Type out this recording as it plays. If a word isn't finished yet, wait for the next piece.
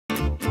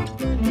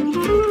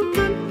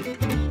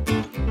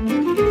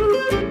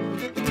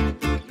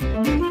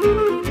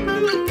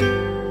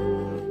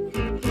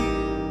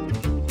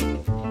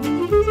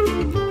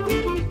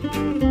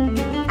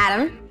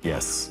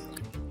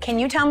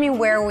tell me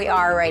where we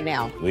are right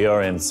now? We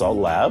are in S.A.L.T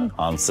Lab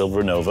on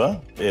Silver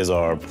Nova. Is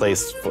our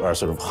place, for our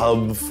sort of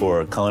hub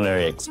for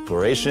culinary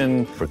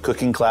exploration, for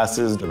cooking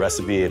classes. The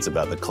recipe, it's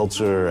about the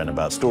culture and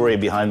about story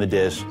behind the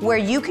dish. Where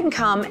you can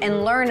come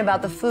and learn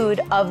about the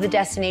food of the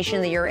destination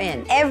that you're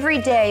in.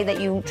 Every day that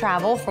you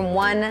travel from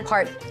one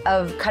part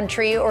of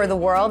country or the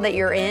world that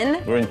you're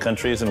in. We're in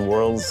countries and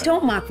worlds.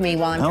 Don't mock me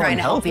while I'm trying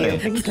to help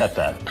you. Got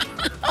that.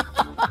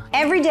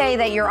 Every day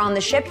that you're on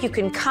the ship, you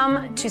can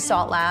come to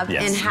S.A.L.T Lab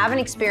and have an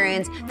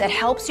experience that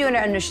helps you to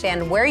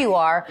understand where you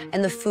are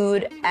and the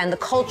food and the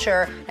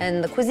culture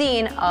and the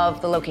cuisine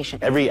of the location.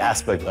 Every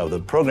aspect of the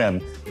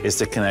program is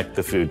to connect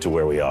the food to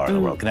where we are in the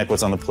world. Connect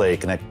what's on the plate,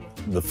 connect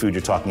the food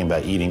you're talking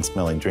about, eating,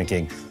 smelling,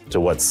 drinking, to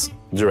what's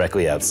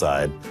directly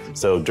outside.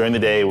 So during the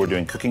day, we're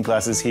doing cooking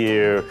classes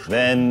here.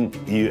 Then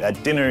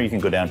at dinner, you can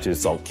go down to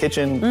S.A.L.T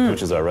Kitchen,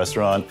 which is our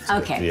restaurant.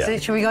 Okay, so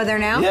should we go there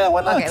now? Yeah,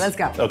 why not? Okay, let's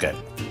go. Okay.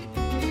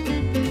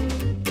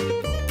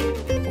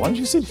 Why don't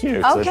you sit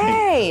here?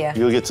 Okay.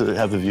 You'll get to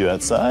have the view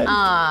outside.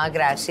 Ah,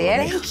 grazie.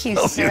 Thank you,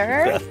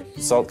 sir.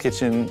 S.A.L.T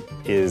Kitchen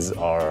is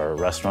our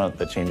restaurant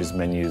that changes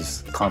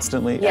menus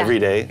constantly, Yeah. every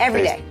day.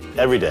 Every day.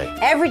 Every day.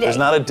 Every day. There's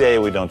not a day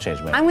we don't change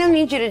menus. I'm gonna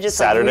need you to just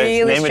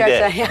Saturday, really name a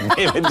stretch day. that.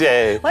 Name a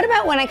day. What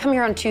about when I come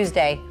here on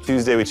Tuesday?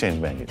 Tuesday we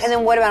change menus. And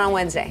then what about on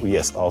Wednesday?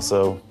 Yes,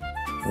 also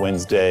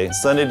Wednesday,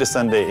 Sunday to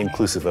Sunday,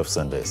 inclusive of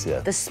Sundays, yeah.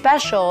 The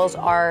specials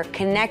are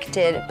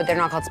connected, but they're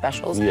not called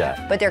specials.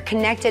 Yeah. But they're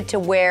connected to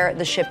where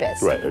the ship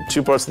is. Right, there are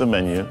two parts of the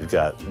menu. We've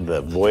got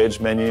the voyage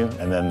menu,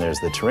 and then there's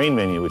the terrain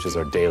menu, which is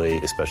our daily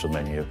special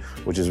menu,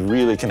 which is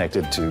really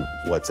connected to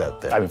what's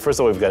out there. I mean, first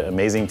of all, we've got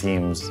amazing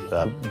teams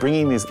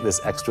bringing this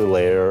extra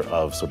layer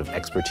of sort of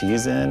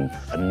expertise in,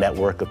 a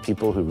network of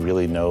people who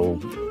really know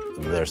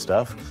their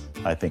stuff,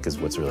 I think is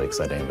what's really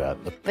exciting about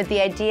it. But the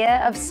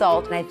idea of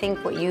S.A.L.T, and I think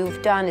what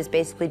you've done is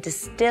basically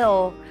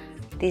distill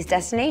these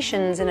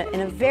destinations in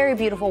a very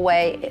beautiful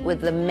way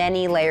with the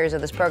many layers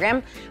of this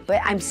program,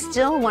 but I'm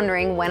still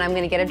wondering when I'm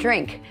gonna get a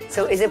drink.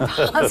 So is it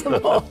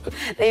possible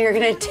that you're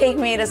gonna take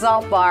me to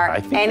S.A.L.T Bar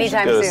anytime soon? I think we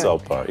should go to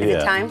S.A.L.T Bar, yeah. Is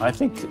it time? I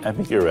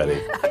think you're ready.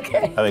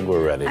 Okay. I think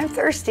we're ready. I'm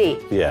thirsty.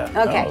 Yeah.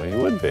 Okay. Oh,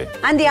 you would be.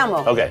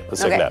 Andiamo. Okay,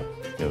 let's check it out.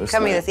 Yeah,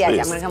 Come with us, yeah, please,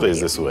 I'm gonna come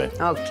please with you. this way.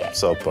 Okay.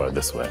 S.A.L.T Bar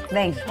this way.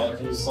 Thank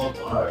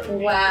you.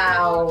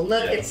 Wow,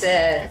 look at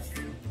this.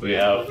 We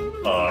have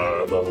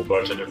our lovely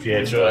bartender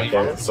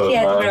Pietro. So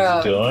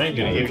Pietro. doing?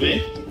 Good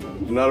evening.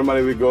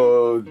 Normally we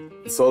go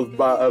S.A.L.T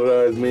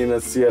Bar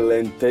means see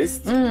and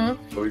taste.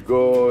 We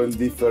go in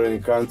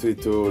different country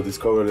to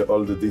discover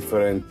all the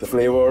different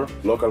flavor,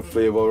 local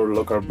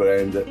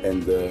brand,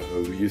 and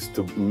we used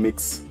to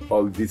mix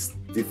all these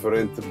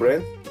different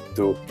brand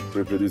to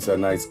reproduce a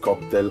nice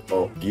cocktail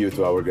or give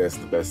to our guests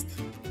the best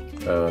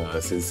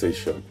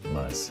sensation.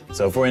 Nice.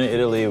 So if we're in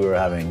Italy, we're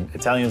having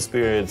Italian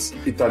spirits,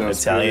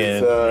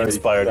 Italian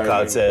inspired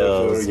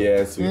cocktails,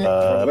 yes,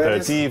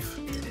 aperitif,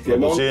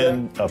 Piemonte.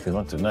 gin,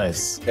 Piemonte,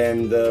 nice.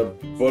 And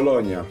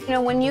Bologna. You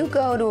know, when you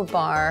go to a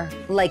bar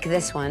like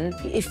this one,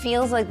 it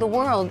feels like the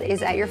world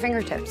is at your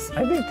fingertips.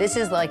 I do. This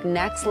is like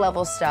next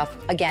level stuff,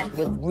 again,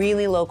 with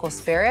really local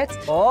spirits.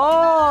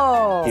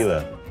 Oh!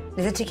 Tequila.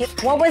 Is it tequila?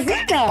 What was in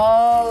there?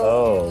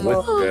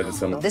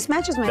 Oh. This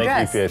matches my Thank you,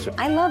 dress. Pietro.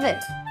 I love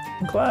it.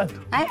 I'm glad.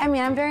 I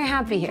mean, I'm very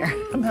happy here.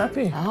 I'm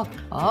happy. Oh.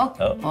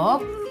 Oh.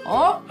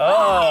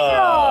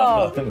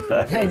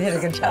 I did a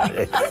good job.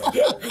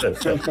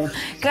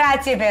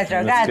 Grazie,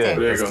 Pietro. That's Grazie.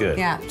 good. That's good.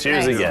 Yeah.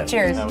 Cheers Thanks. again.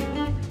 Cheers.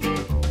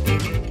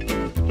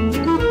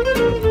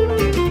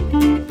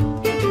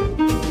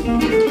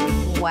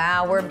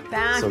 Wow, we're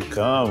back. So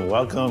come,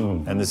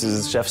 welcome. And this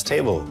is Chef's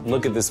Table.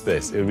 Look at this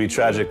space. It would be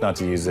tragic not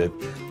to use it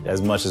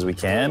as much as we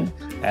can.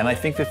 And I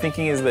think the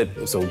thinking is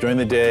that, so during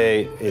the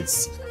day,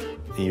 it's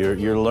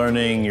you're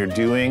learning, you're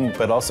doing,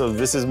 but also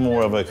this is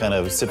more of a kind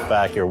of sit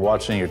back, you're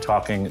watching, you're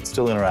talking, it's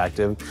still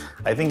interactive.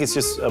 I think it's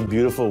just a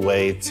beautiful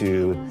way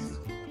to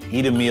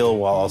eat a meal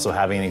while also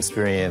having an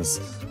experience.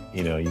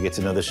 You know, you get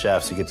to know the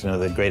chefs, you get to know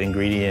the great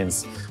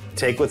ingredients.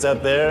 Take what's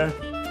out there,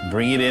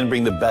 bring it in,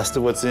 bring the best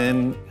of what's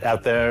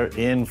out there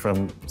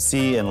from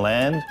sea and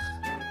land,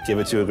 give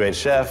it to a great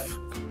chef,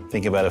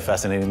 think about a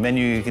fascinating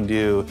menu you can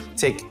do,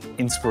 take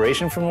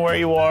inspiration from where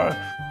you are,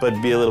 but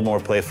be a little more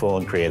playful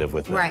and creative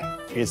with it. Right.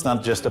 It's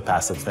not just a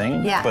passive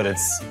thing, but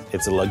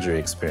it's a luxury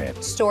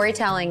experience.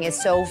 Storytelling is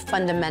so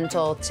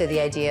fundamental to the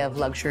idea of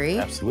luxury.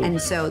 Absolutely. And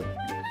so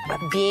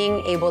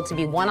being able to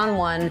be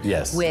one-on-one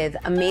with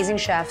amazing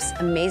chefs,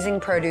 amazing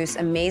produce,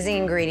 amazing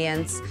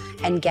ingredients,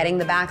 and getting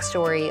the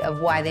backstory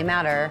of why they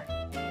matter,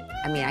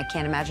 I mean, I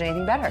can't imagine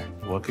anything better.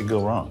 What could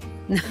go wrong?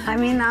 I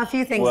mean, a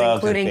few things, Well,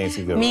 including things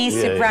could go me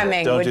wrong.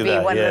 supreming Don't would do be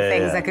that. one of the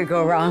things that could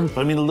go wrong.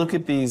 But I mean, look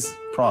at these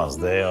prawns.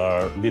 They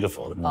are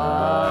beautiful.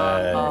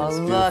 Nice,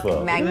 look,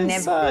 beautiful.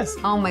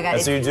 magnificent. Oh my God.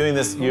 And so you're doing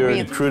this, you're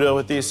in crudo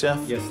with these, chef?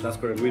 Yes, that's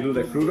correct. We do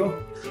the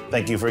crudo.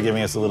 Thank you for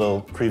giving us a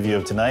little preview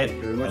of tonight,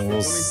 very much and for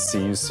we'll coming.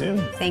 see you soon.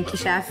 Thank you,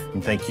 chef.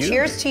 And thank you.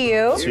 Cheers to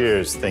you.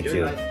 Cheers, thank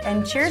you.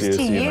 And cheers Cheers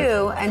to to you,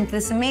 you and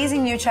this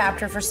amazing new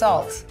chapter for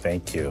S.A.L.T.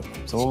 Thank you.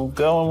 So we'll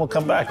go and we'll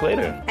come back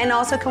later. And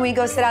also, can we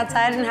go sit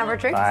outside and have our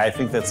drinks? I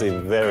think that's a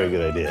very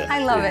good idea.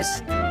 I love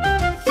Cheers. it.